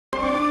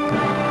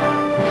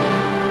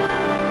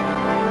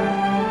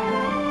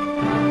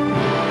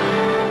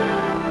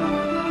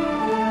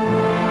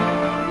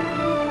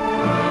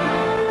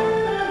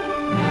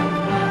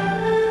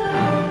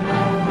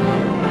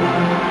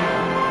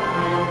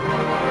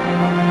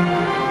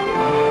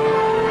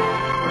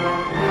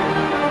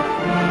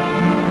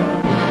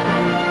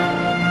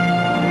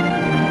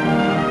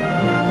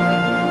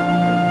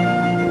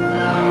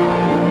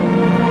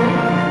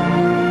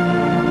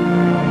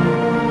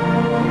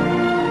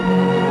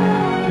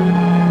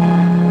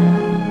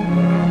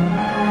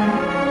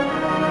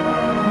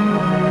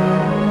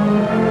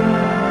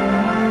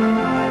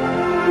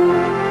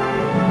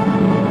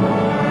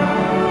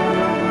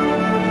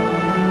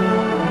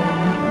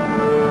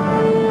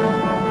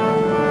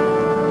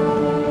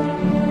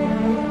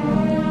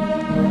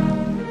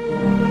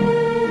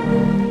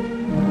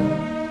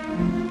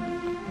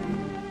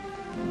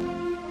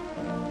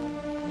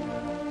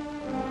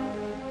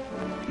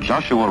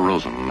Joshua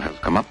Rosen has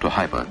come up to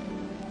Haifa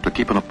to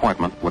keep an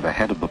appointment with the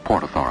head of the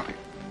Port Authority.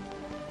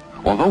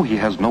 Although he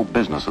has no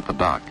business at the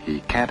dock, he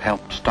can't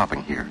help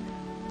stopping here.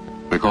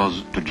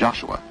 Because to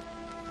Joshua,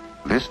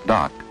 this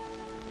dock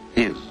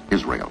is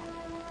Israel.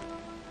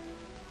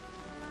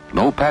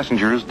 No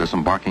passengers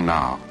disembarking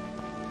now.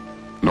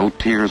 No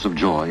tears of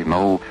joy,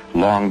 no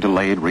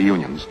long-delayed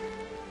reunions.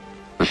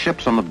 The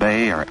ships on the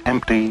bay are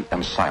empty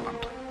and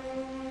silent.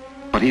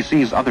 But he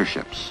sees other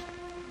ships,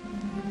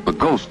 the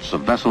ghosts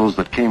of vessels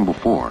that came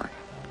before,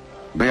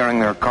 bearing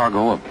their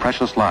cargo of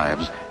precious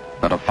lives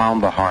that have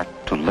found the heart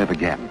to live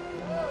again,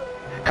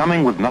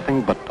 coming with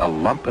nothing but a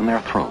lump in their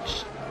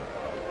throats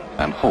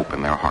and hope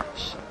in their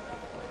hearts.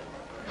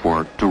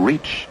 For to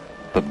reach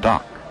the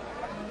dock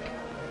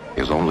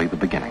is only the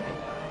beginning.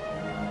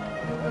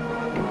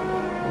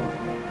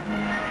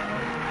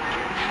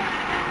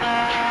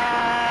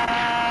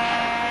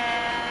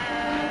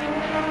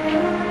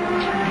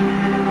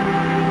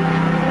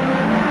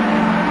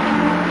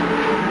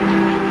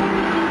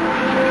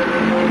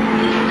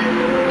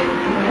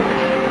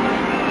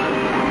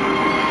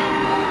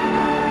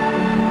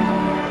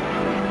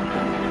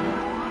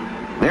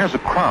 There's a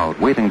crowd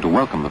waiting to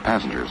welcome the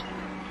passengers.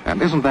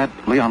 And isn't that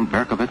Leon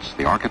Berkovitz,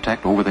 the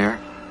architect, over there?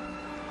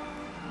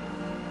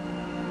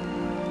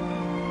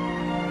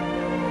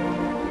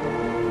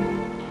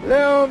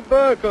 Leon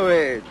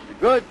Berkovitz,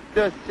 good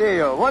to see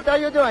you. What are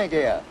you doing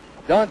here?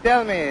 Don't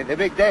tell me the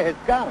big day has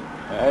come.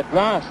 At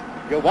last.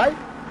 Your wife?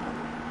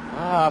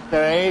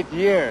 After 8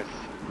 years.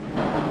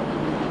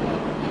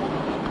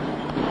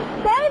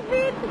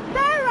 David,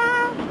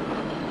 Sarah!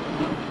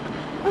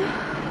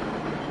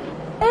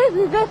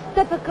 Isn't this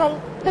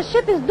typical? The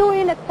ship is due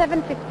in at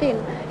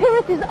 7:15. Here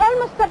it is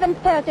almost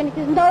 7:30 and it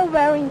is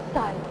nowhere in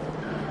sight.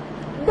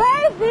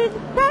 David,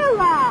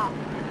 Sarah!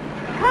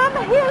 Come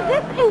here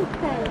this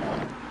instant.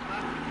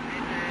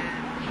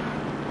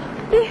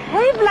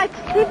 Behave like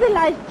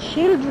civilized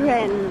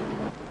children.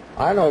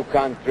 I know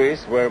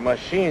countries where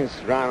machines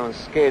run on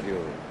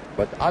schedule,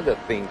 but other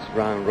things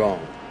run wrong.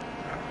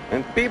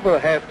 And people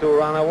have to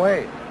run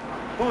away.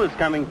 Who is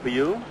coming for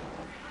you?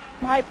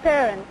 My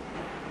parents.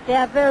 They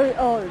are very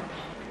old.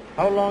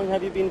 How long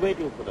have you been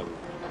waiting for them?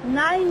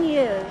 9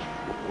 years.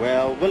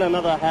 Well, will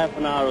another half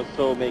an hour or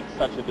so make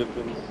such a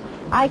difference?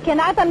 I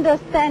cannot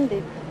understand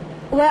it.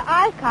 Where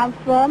I come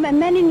from, a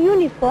man in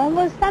uniform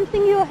was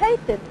something you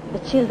hated. The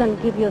children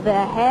give you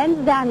their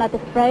hands. They are not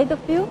afraid of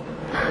you.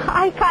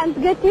 I can't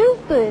get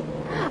used to it.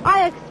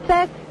 I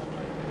expect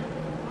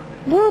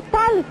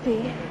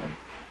brutality.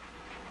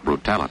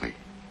 Brutality.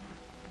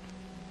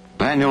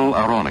 Daniel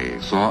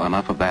Aroni saw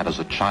enough of that as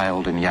a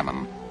child in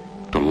Yemen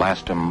to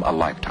last him a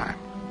lifetime.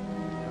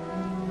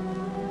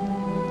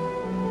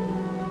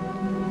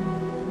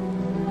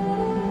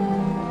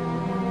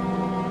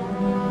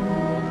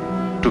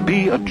 To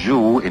be a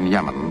Jew in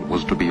Yemen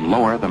was to be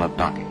lower than a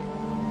donkey.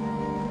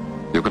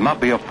 You could not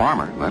be a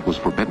farmer, that was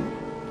forbidden.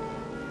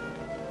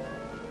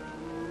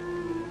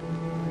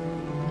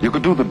 You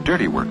could do the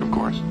dirty work, of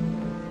course.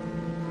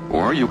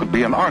 Or you could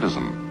be an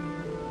artisan,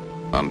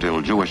 until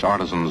Jewish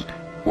artisans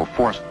were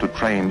forced to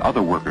train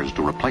other workers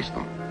to replace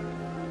them.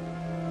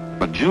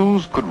 But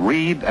Jews could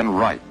read and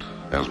write,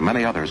 as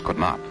many others could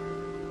not.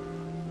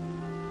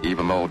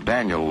 Even though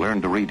Daniel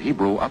learned to read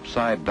Hebrew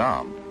upside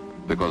down,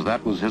 because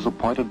that was his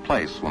appointed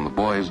place when the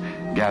boys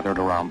gathered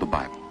around the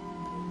Bible.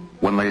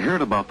 When they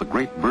heard about the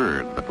great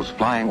bird that was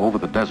flying over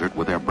the desert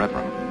with their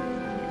brethren,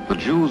 the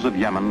Jews of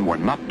Yemen were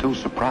not too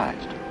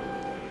surprised.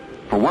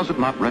 For was it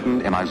not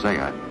written in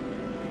Isaiah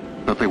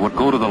that they would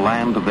go to the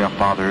land of their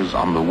fathers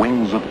on the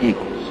wings of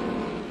eagles?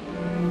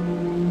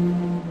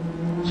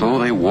 So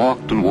they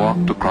walked and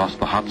walked across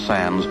the hot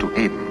sands to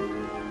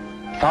Aden.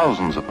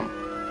 Thousands of them.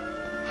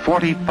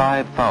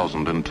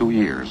 45,000 in 2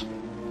 years.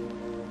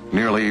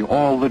 Nearly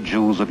all the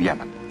Jews of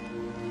Yemen.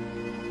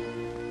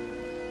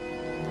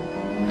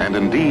 And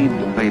indeed,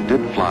 they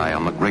did fly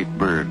on the great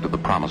bird to the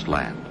promised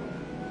land.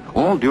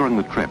 All during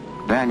the trip,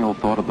 Daniel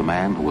thought of the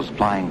man who was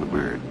flying the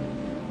bird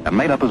and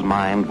made up his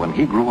mind when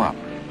he grew up,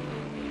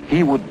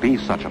 he would be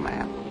such a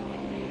man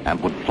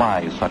and would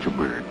fly such a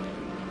bird,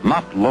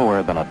 not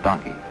lower than a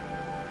donkey,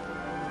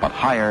 but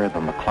higher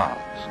than the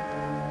clouds.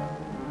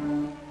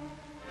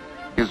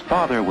 His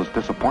father was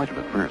disappointed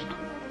at first.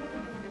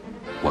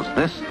 Was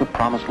this the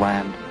promised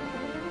land?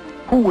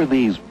 Who were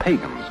these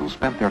pagans who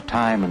spent their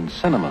time in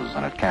cinemas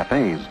and at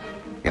cafes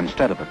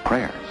instead of at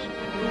prayers?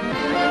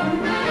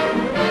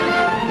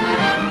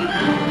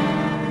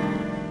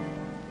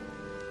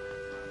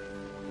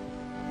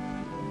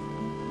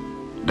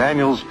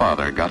 Daniel's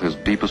father got his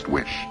deepest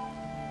wish.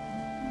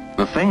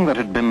 The thing that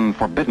had been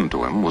forbidden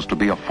to him was to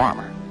be a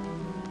farmer.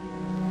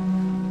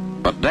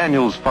 But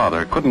Daniel's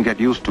father couldn't get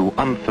used to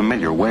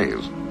unfamiliar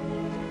ways.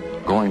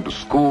 Going to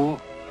school.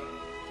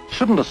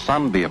 Shouldn't a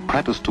son be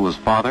apprenticed to his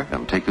father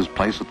and take his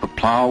place at the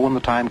plow when the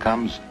time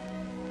comes?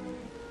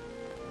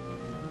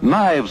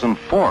 Knives and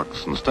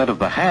forks instead of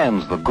the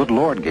hands the good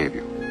Lord gave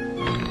you.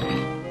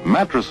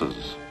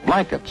 Mattresses,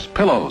 blankets,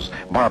 pillows,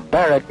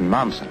 barbaric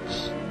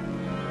nonsense.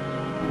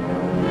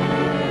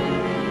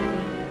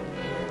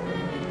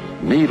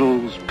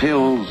 Needles,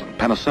 pills, and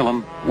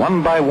penicillin,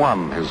 one by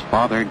one his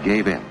father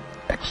gave in,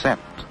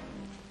 except...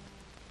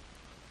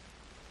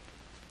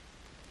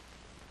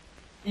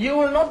 You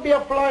will not be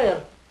a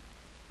flyer.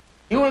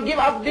 You will give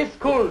up this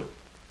school,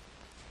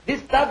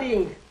 this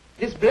studying,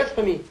 this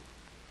blasphemy.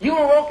 You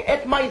will walk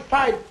at my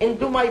side and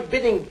do my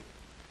bidding,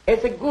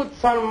 as a good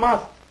son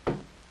must.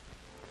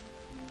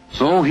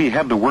 So he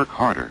had to work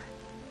harder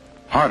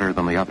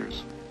than the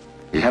others.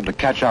 He had to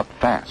catch up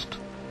fast.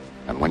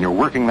 And when you're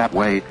working that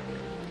way,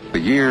 the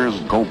years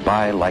go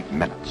by like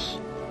minutes.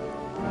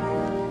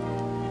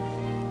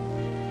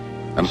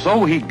 And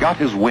so he got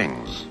his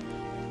wings.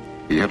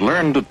 He had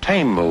learned to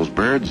tame those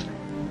birds,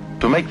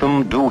 to make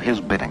them do his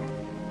bidding.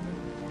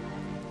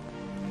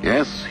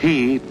 Yes,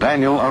 he,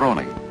 Daniel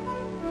Aroni,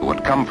 who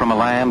had come from a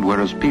land where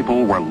his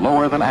people were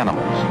lower than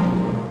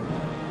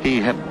animals. He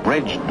had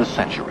bridged the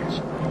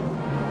centuries.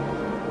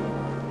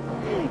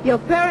 Your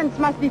parents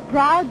must be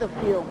proud of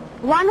you.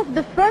 One of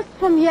the first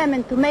from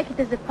Yemen to make it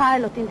as a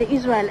pilot in the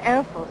Israel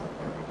Air Force.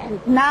 And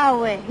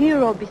now a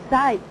hero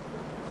besides.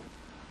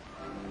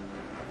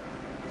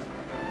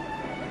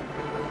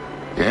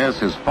 Yes,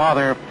 his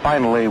father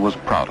finally was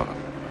proud of him.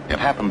 It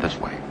happened this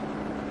way.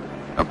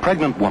 A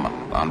pregnant woman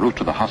en route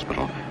to the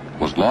hospital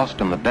was lost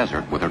in the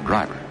desert with her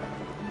driver.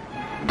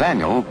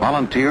 Daniel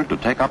volunteered to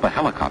take up a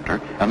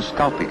helicopter and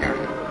scout the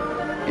area.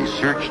 He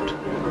searched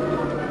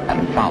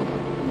and found her.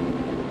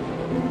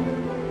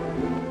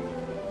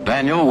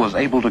 Daniel was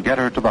able to get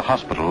her to the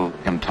hospital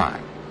in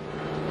time.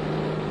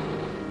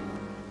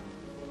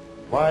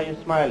 Why are you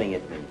smiling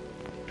at me?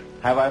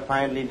 Have I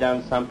finally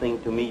done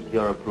something to meet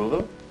your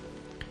approval?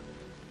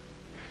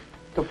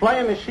 To fly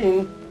a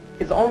machine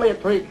is only a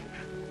trick,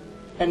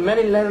 and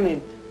many learn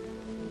it.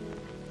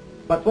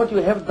 But what you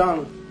have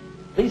done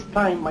this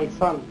time, my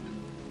son,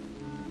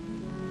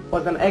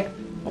 was an act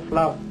of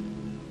love,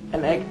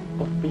 an act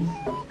of peace.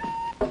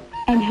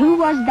 And who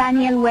was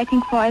Daniel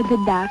waiting for at the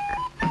dock?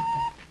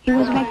 He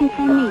was waiting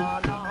for me.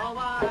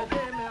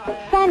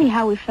 Funny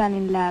how we fell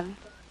in love.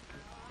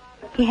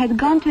 He had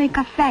gone to a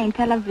cafe in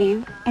Tel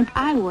Aviv, and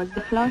I was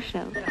the floor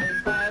show.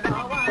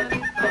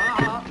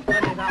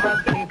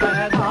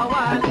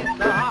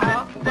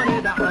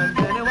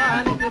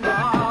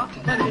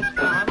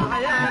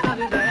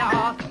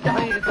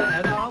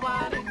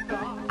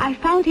 I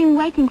found him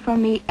waiting for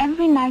me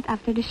every night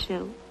after the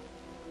show.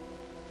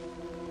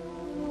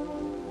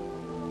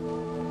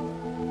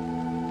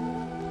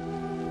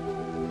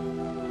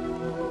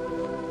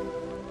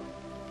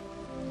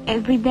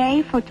 Every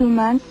day for 2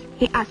 months,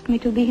 he asked me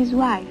to be his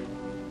wife.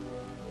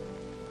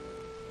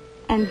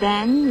 And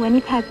then, when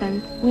it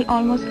happened, we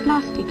almost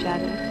lost each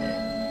other.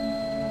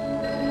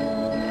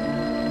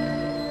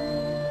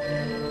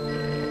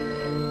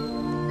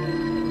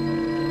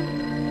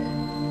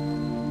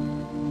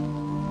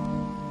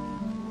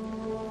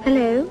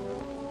 Hello?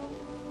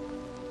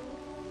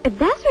 A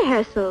dance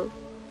rehearsal?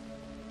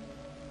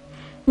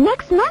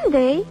 Next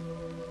Monday?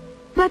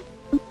 But...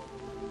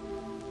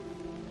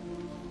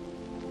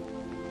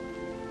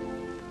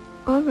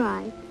 All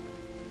right.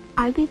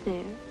 I'll be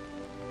there.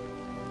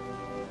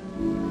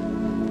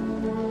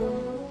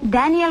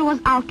 Daniel was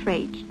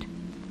outraged.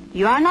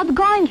 You are not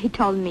going, he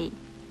told me.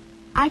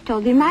 I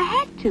told him I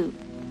had to.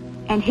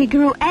 And he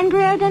grew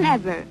angrier than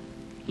ever.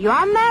 You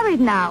are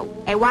married now.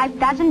 A wife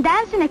doesn't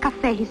dance in a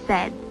cafe, he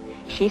said.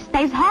 She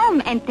stays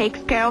home and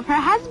takes care of her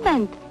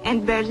husband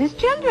and bears his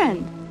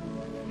children.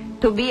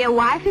 To be a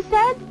wife, he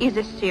said, is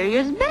a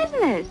serious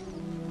business.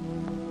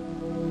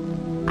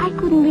 I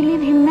couldn't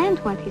believe he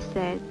meant what he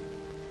said.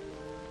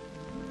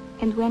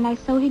 And when I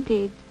saw he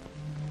did,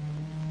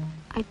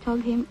 I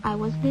told him I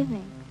was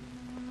leaving.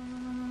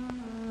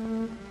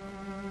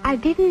 I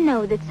didn't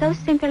know that so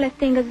simple a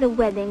thing as a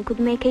wedding could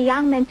make a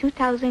young man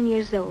 2,000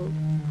 years old.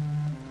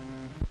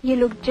 You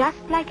look just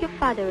like your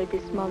father at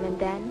this moment,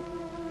 Dan.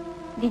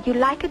 Did you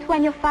like it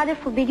when your father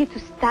forbid you to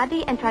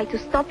study and tried to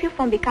stop you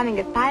from becoming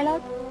a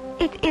pilot?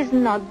 It is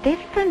not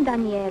different,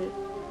 Daniel.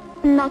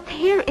 Not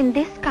here in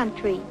this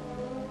country,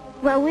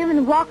 where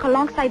women walk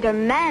alongside their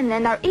men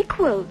and are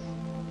equals.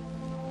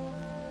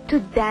 To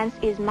dance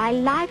is my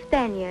life,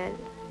 Daniel.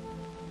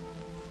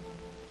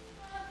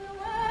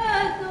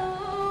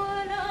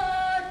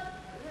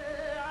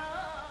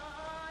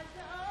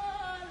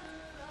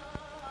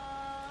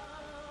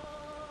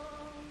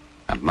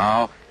 And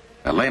now,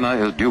 Elena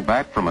is due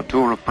back from a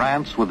tour of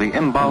France with the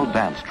Inbal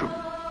dance troupe.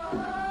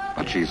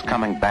 But she's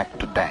coming back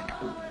to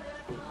Daniel.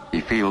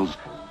 He feels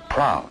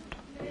proud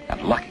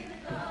and lucky.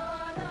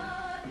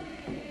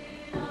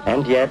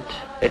 And yet,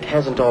 it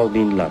hasn't all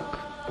been luck.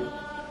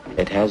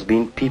 It has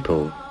been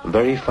people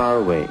very far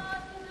away.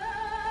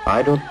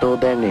 I don't know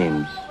their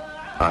names.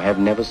 I have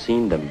never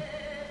seen them.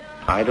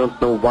 I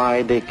don't know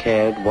why they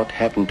cared what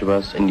happened to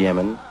us in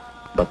Yemen,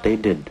 but they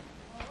did.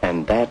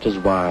 And that is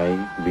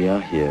why we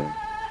are here.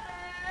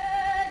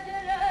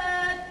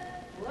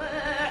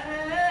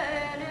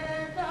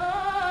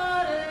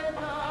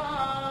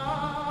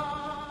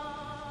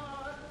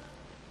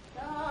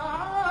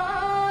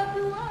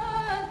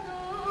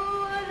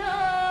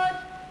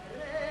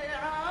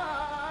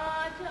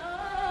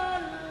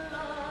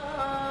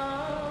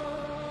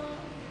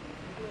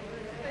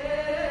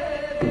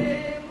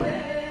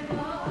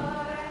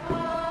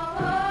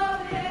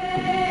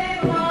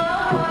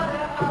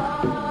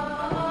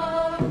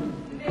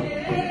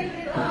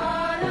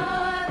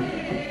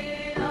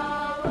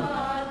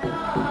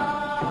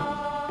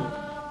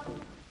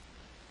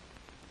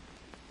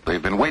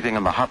 They've been waiting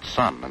in the hot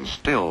sun, and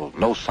still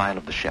no sign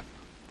of the ship.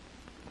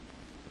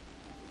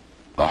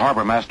 The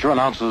harbor master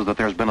announces that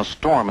there's been a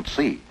storm at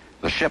sea.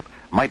 The ship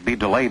might be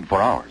delayed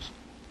for hours.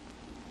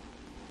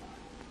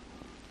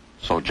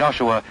 So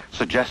Joshua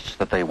suggests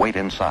that they wait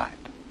inside.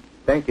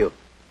 Thank you.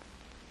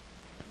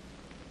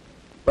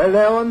 Well,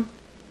 Leon,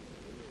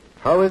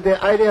 how is the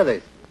idea of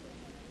this?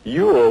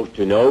 You ought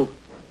to know.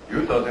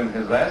 You taught him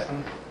his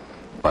lesson.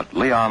 But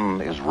Leon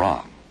is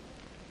wrong.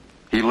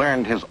 He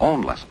learned his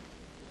own lesson.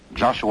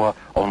 Joshua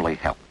only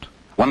helped.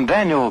 When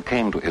Daniel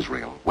came to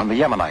Israel, when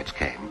the Yemenites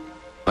came,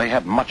 they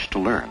had much to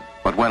learn.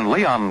 But when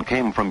Leon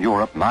came from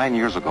Europe 9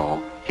 years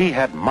ago, he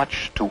had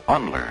much to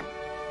unlearn.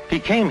 He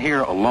came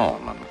here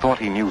alone and thought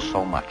he knew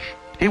so much.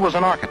 He was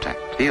an architect.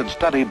 He had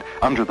studied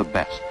under the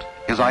best.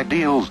 His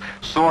ideals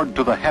soared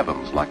to the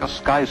heavens like a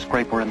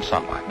skyscraper in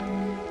sunlight.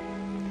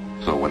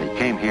 So when he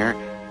came here,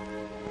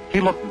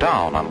 he looked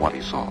down on what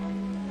he saw.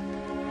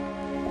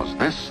 Was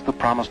this the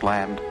promised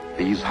land?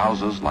 These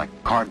houses like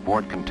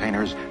cardboard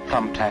containers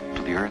thumbtacked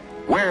to the earth?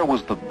 Where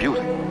was the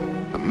beauty,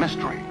 the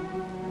mystery,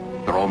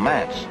 the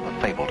romance of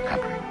a fabled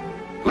country?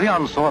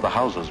 Leon saw the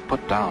houses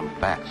put down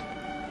fast.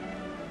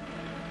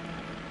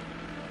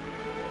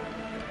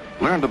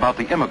 Learned about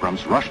the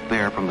immigrants rushed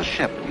there from the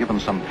ship, given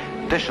some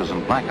dishes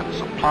and blankets,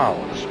 a plow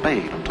and a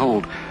spade, and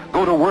told,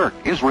 "Go to work,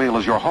 Israel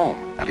is your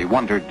home." And he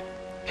wondered,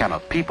 can a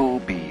people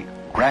be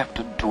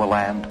grafted to a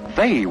land?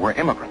 They were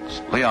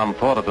immigrants. Leon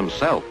thought of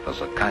himself as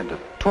a kind of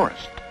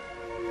tourist.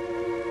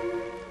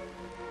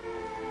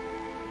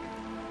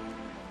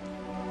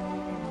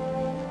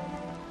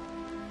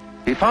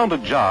 He found a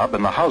job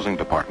in the housing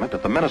department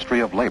at the Ministry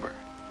of Labor,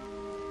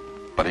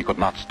 but he could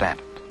not stand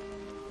it.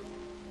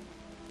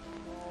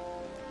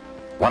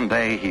 One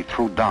day he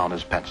threw down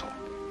his pencil.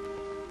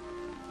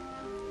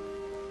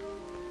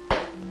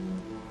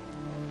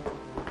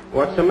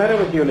 What's the matter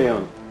with you,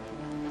 Leon?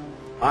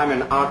 I'm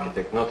an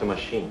architect, not a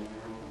machine.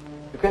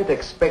 You can't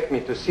expect me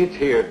to sit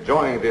here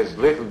drawing these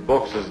little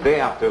boxes day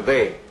after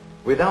day,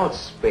 without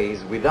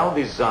space, without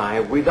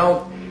design,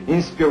 without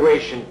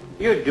inspiration.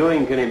 You're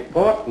doing an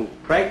important,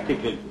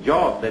 practical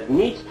job that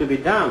needs to be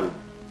done.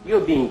 You're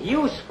being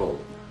useful.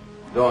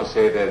 Don't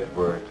say that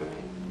word to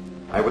me.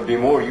 I would be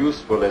more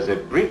useful as a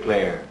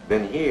bricklayer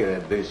than here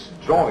at this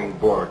drawing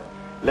board,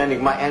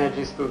 lending my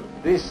energies to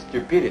these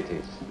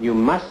stupidities. You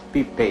must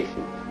be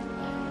patient.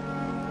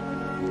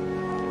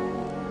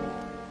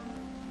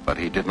 But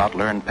he did not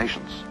learn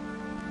patience.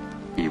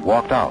 He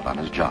walked out on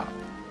his job.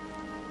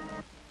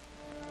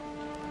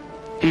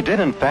 He did,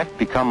 in fact,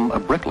 become a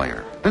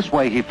bricklayer. This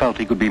way he felt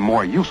he could be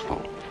more useful.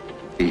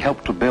 He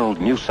helped to build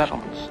new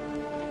settlements.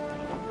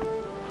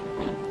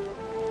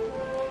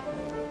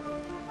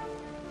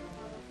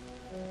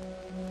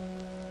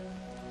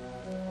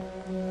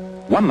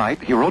 One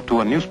night, he wrote to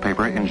a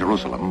newspaper in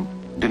Jerusalem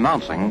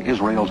denouncing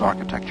Israel's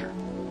architecture.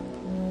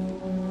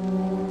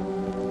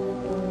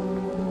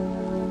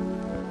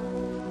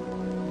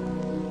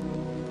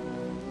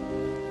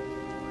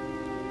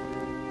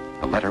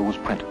 The letter was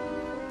printed.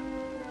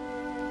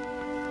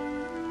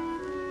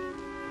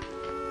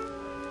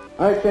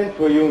 I sent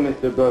for you,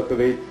 Mr.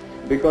 Berkowitz,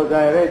 because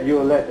I read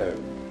your letter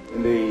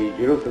in the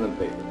Jerusalem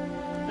paper.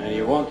 And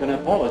you want an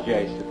apology,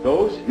 I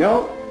suppose?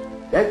 No,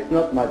 that's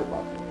not my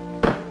department.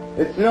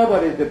 It's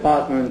nobody's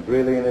department,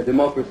 really, in a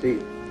democracy.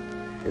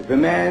 If a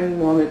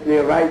man honestly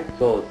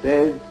writes or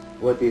says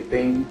what he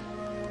thinks,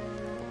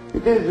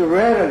 it is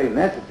rarely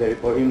necessary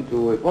for him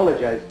to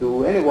apologize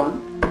to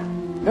anyone.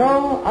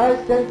 No, I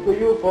sent to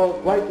you for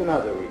quite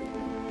another reason.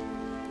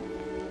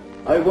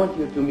 I want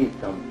you to meet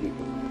some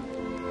people.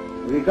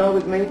 Will you come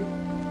with me?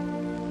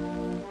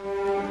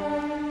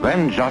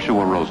 Then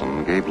Joshua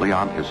Rosen gave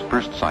Leon his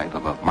first sight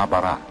of a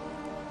mabara,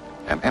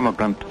 an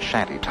immigrant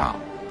shanty town,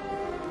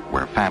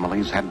 where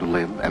families had to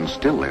live and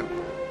still live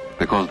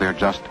because there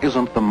just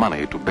isn't the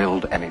money to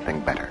build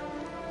anything better.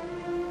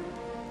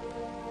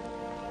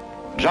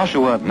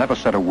 Joshua never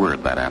said a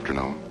word that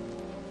afternoon.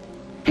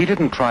 He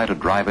didn't try to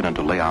drive it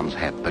into Leon's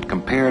head that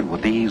compared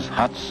with these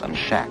huts and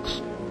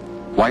shacks,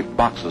 white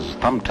boxes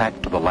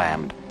thumbtacked to the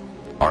land,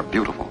 are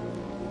beautiful.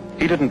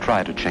 He didn't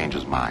try to change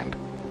his mind.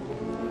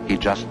 He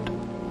just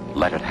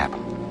let it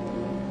happen.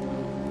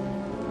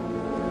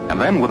 And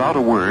then, without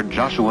a word,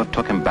 Joshua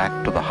took him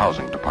back to the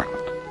housing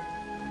department.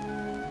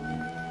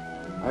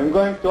 I'm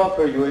going to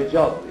offer you a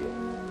job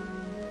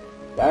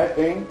here. I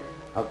think,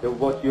 after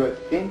what you have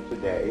seen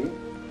today,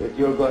 that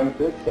you're going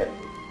to accept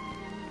it.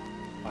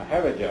 I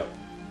have a job.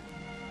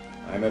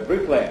 I'm a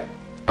bricklayer.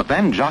 But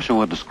then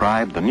Joshua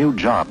described the new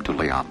job to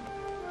Leon.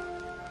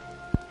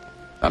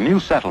 A new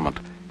settlement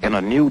in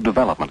a new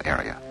development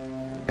area.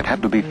 It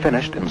had to be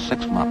finished in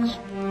 6 months.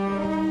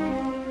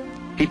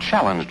 He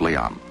challenged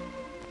Leon,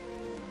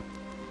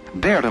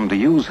 dared him to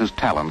use his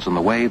talents in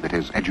the way that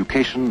his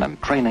education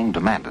and training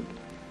demanded,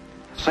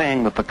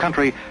 saying that the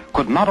country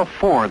could not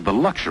afford the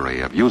luxury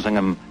of using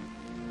him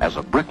as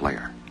a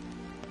bricklayer.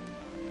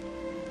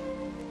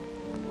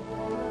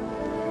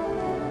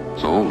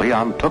 So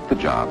Leon took the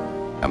job,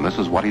 and this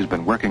is what he's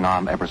been working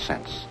on ever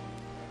since.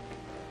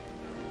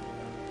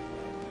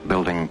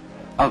 Building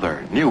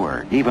other,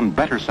 newer, even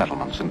better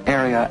settlements in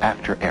area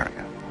after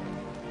area.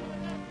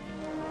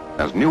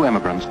 As new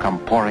immigrants come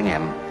pouring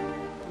in,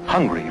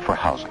 hungry for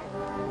housing.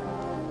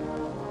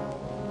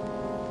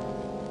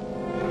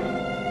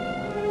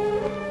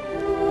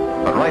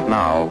 But right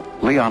now,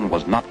 Leon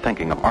was not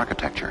thinking of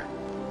architecture.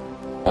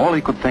 All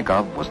he could think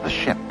of was the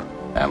ship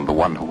and the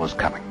one who was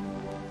coming.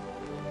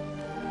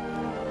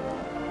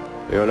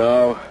 You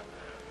know,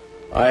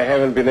 I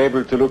haven't been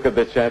able to look at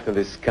the chart in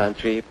this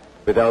country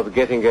without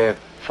getting a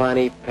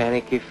funny,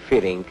 panicky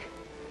feeling,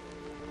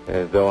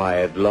 as though I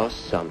had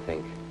lost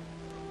something.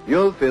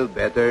 You'll feel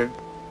better.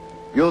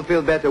 You'll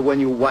feel better when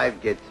your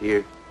wife gets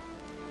here.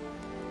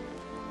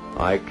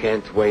 I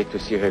can't wait to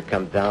see her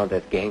come down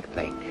that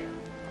gangplank.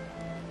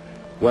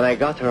 When I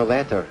got her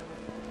letter,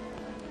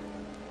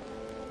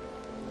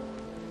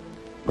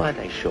 might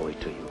I show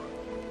it to you?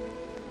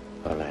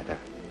 Her letter.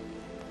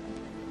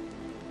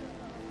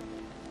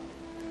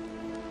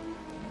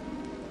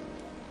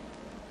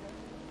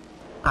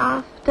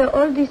 After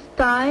all this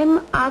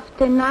time,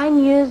 after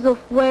 9 years of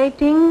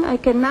waiting, I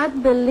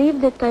cannot believe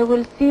that I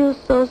will see you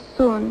so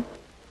soon.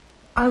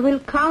 I will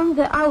count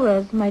the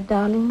hours, my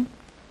darling.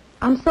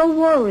 I'm so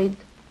worried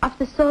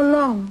after so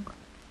long.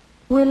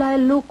 Will I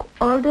look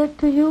older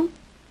to you?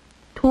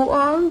 Too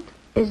old?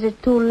 Is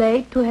it too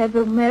late to have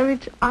a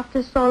marriage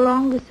after so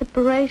long a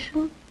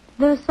separation?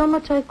 There is so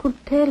much I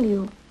could tell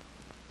you.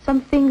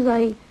 Some things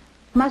I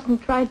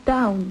mustn't write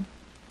down.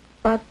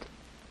 But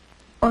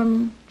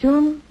on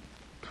June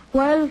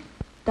 12th,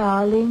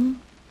 darling.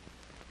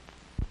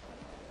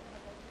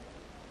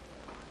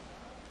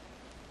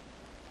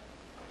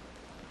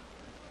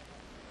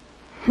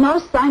 No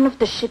sign of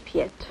the ship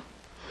yet.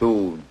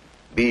 Soon.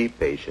 Be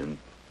patient.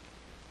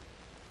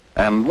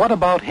 And what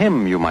about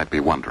him, you might be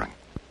wondering?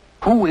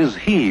 Who is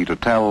he to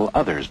tell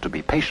others to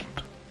be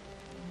patient?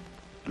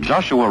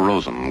 Joshua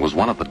Rosen was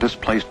one of the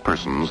displaced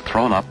persons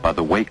thrown up by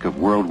the wake of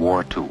World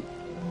War II.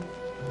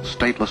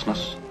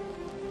 Statelessness,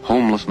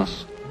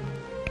 homelessness,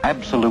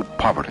 absolute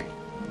poverty,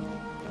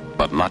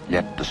 but not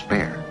yet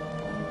despair.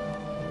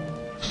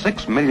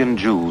 6 million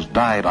Jews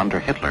died under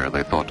Hitler,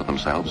 they thought to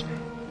themselves,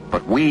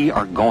 but we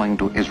are going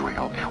to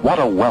Israel. What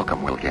a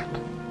welcome we'll get.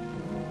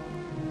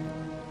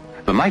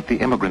 The night the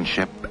immigrant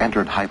ship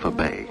entered Haifa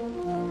Bay,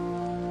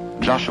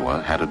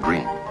 Joshua had a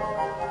dream.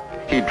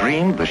 He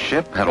dreamed the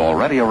ship had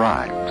already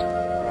arrived.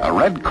 A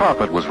red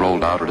carpet was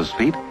rolled out at his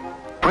feet.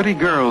 Pretty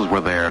girls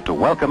were there to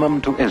welcome him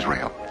to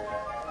Israel.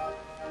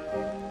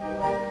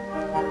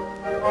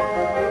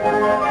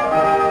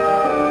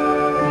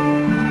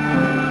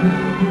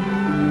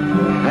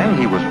 Then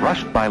he was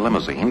rushed by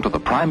limousine to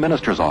the Prime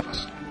Minister's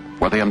office,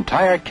 where the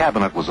entire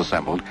cabinet was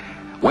assembled,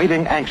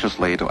 waiting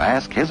anxiously to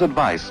ask his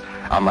advice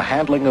on the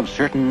handling of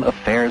certain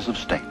affairs of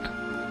state.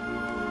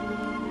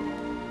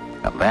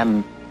 And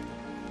then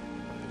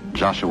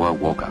Joshua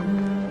woke up.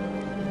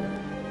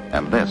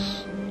 And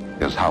this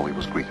is how he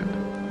was greeted.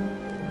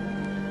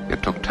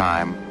 It took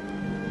time.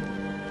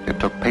 It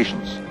took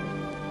patience.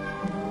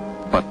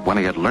 But when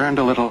he had learned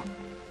a little,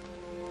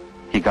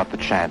 he got the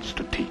chance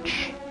to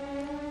teach.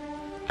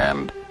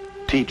 And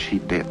teach he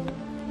did.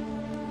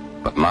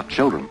 But not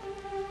children,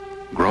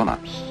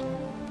 grown-ups.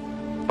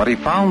 But he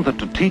found that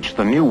to teach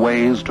the new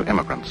ways to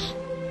immigrants,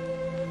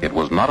 it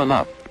was not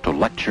enough to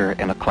lecture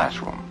in a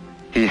classroom.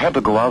 He had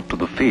to go out to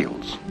the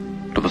fields,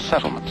 to the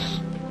settlements,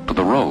 to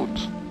the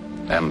roads,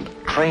 and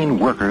train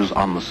workers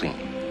on the scene.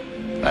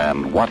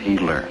 And what he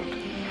learned.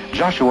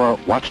 Joshua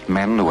watched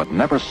men who had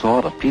never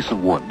sawed a piece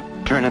of wood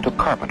turn into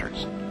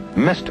carpenters,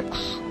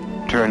 mystics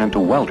turn into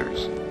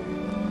welders,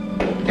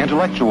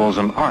 intellectuals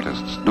and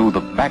artists do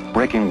the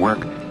back-breaking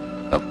work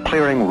of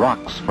clearing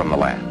rocks from the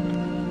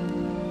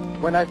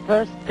land. When I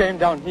first came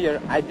down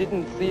here, I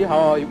didn't see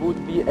how I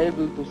would be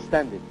able to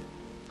stand it.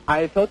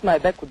 I thought my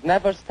back would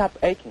never stop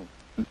aching.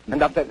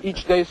 And after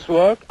each day's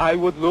work,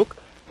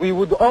 we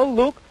would all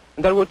look,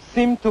 and there would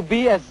seem to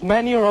be as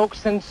many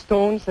rocks and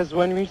stones as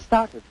when we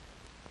started.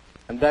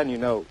 And then, you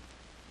know,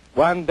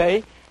 one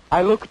day,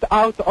 I looked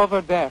out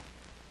over there.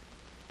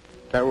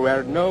 There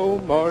were no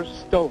more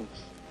stones.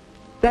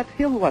 That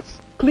hill was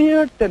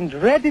cleared and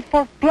ready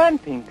for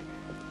planting.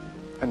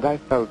 And I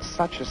felt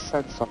such a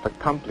sense of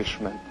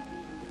accomplishment.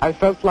 I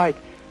felt like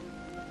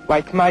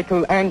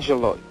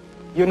Michelangelo,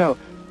 you know,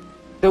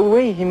 the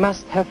way he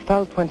must have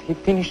felt when he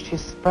finished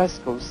his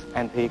frescoes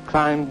and he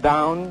climbed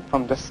down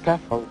from the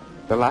scaffold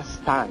the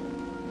last time.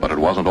 But it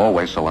wasn't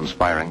always so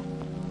inspiring.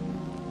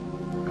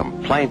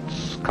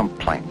 Complaints,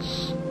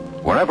 complaints.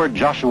 Wherever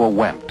Joshua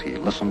went, he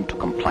listened to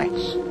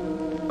complaints.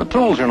 The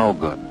tools are no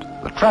good.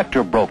 The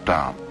tractor broke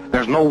down.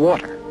 There's no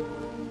water.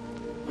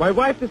 My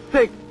wife is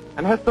sick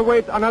and has to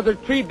wait another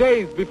 3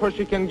 days before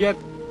she can get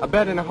a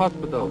bed in a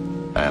hospital.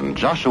 And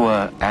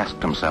Joshua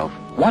asked himself,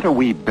 what are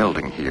we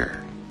building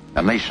here?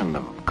 A nation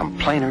of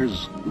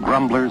complainers,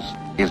 grumblers?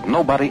 Is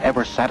nobody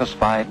ever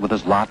satisfied with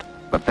his lot?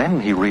 But then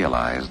he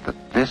realized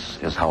that this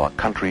is how a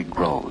country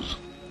grows.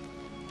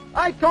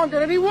 I can't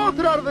get any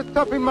water out of the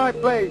tap in my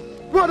place.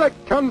 What a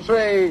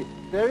country!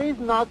 There is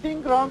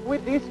nothing wrong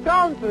with this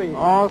country.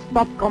 Oh,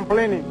 stop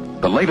complaining.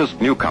 The latest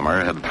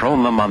newcomer had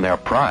thrown them on their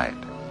pride.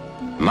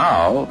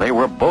 Now they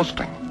were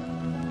boasting.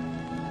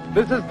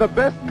 This is the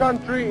best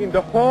country in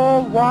the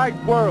whole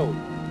wide world.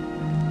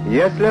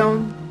 Yes,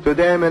 Leon.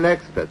 Today I'm an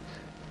expert.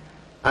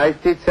 I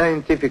teach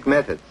scientific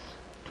methods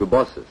to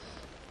bosses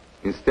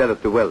instead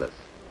of to dwellers.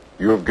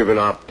 You've given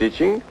up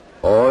teaching?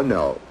 Oh,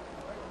 no.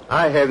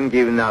 I haven't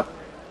given up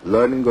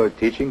learning or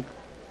teaching.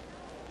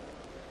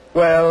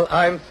 Well,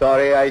 I'm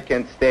sorry I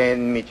can't stay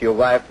and meet your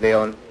wife,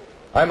 Leon.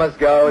 I must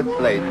go. It's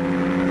late.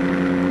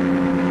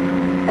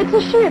 It's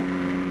a ship.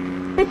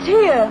 It's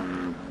here.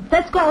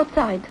 Let's go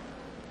outside.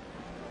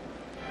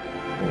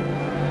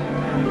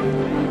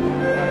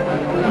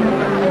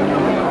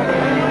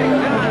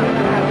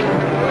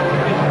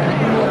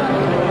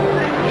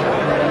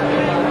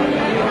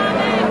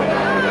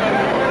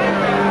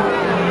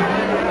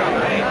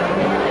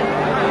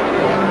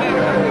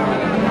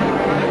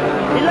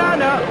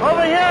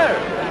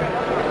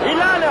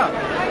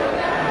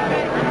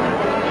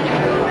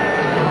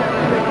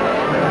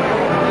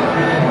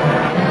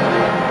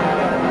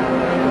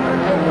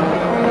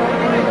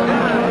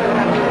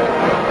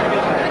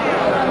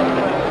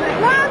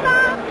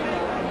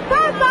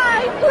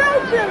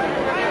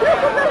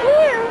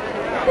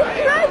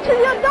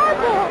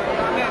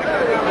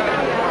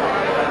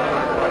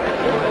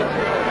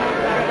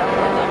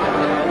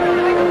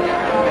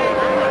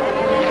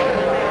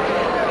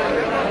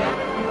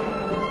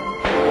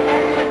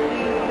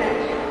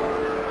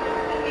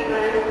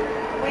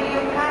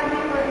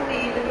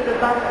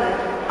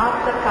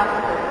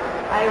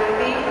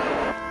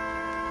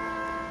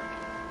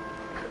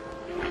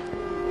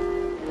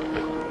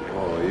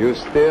 You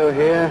still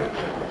here?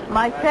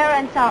 My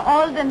parents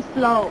are old and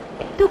slow.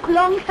 It took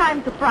long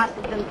time to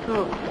process them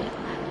through.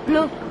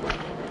 Look,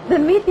 the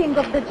meeting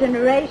of the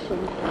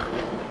generations.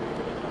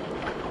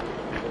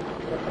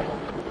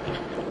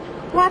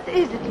 What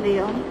is it,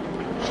 Leon?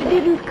 She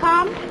didn't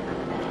come?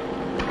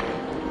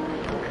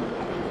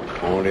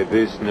 Only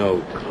this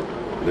note,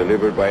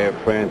 delivered by a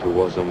friend who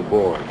was on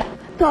board.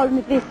 Told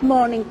me this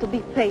morning to be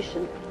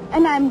patient,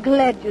 and I'm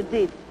glad you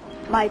did.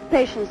 My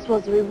patience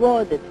was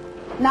rewarded.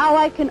 Now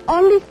I can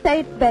only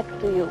say it back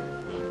to you.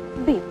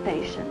 Be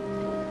patient.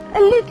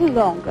 A little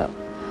longer.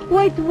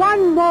 Wait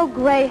one more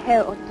gray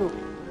hair or two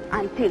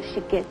until she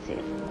gets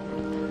here.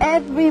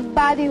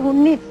 Everybody who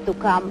needs to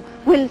come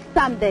will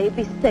someday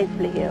be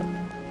safely here.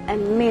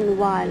 And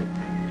meanwhile,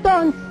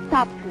 don't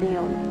stop,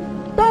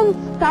 Leon.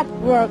 Don't stop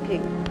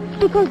working.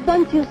 Because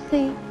don't you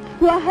see,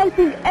 you are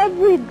helping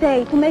every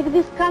day to make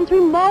this country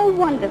more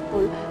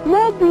wonderful,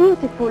 more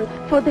beautiful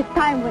for the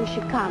time when she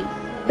comes.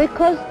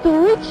 Because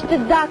to reach the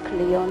duck,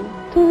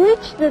 Leon, to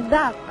reach the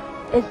duck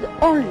is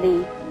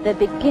only the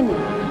beginning.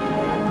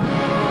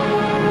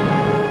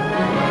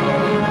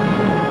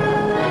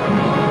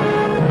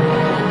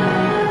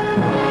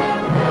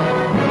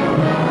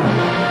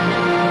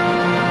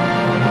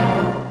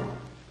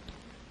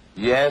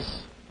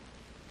 Yes,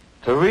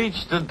 to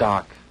reach the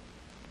dock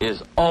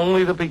is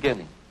only the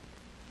beginning.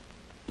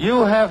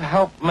 You have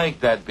helped make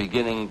that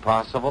beginning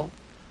possible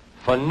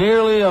for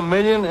nearly 1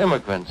 million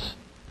immigrants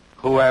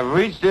who have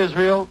reached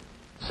Israel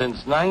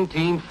since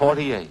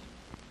 1948.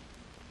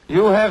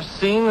 You have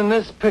seen in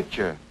this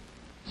picture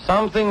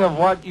something of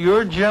what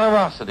your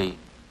generosity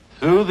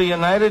through the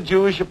United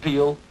Jewish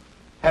Appeal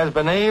has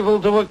been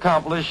able to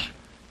accomplish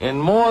in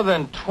more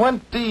than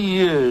 20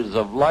 years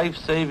of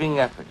life-saving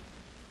effort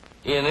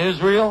in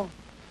Israel,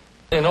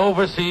 in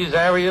overseas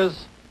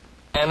areas,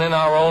 and in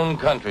our own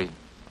country.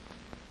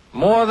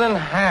 More than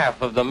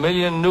half of the 1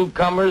 million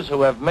newcomers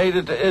who have made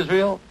it to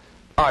Israel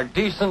are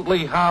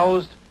decently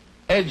housed,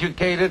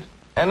 educated,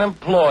 and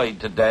employed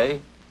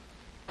today.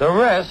 The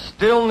rest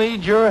still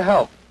need your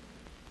help.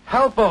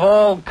 Help of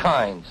all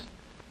kinds.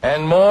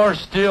 And more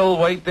still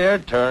wait their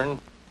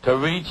turn to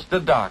reach the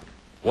dock.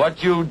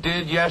 What you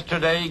did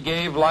yesterday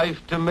gave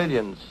life to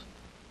millions.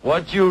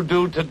 What you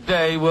do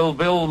today will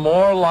build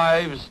more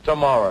lives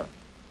tomorrow.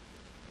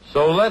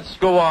 So let's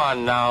go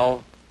on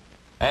now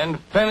and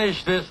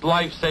finish this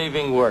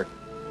life-saving work.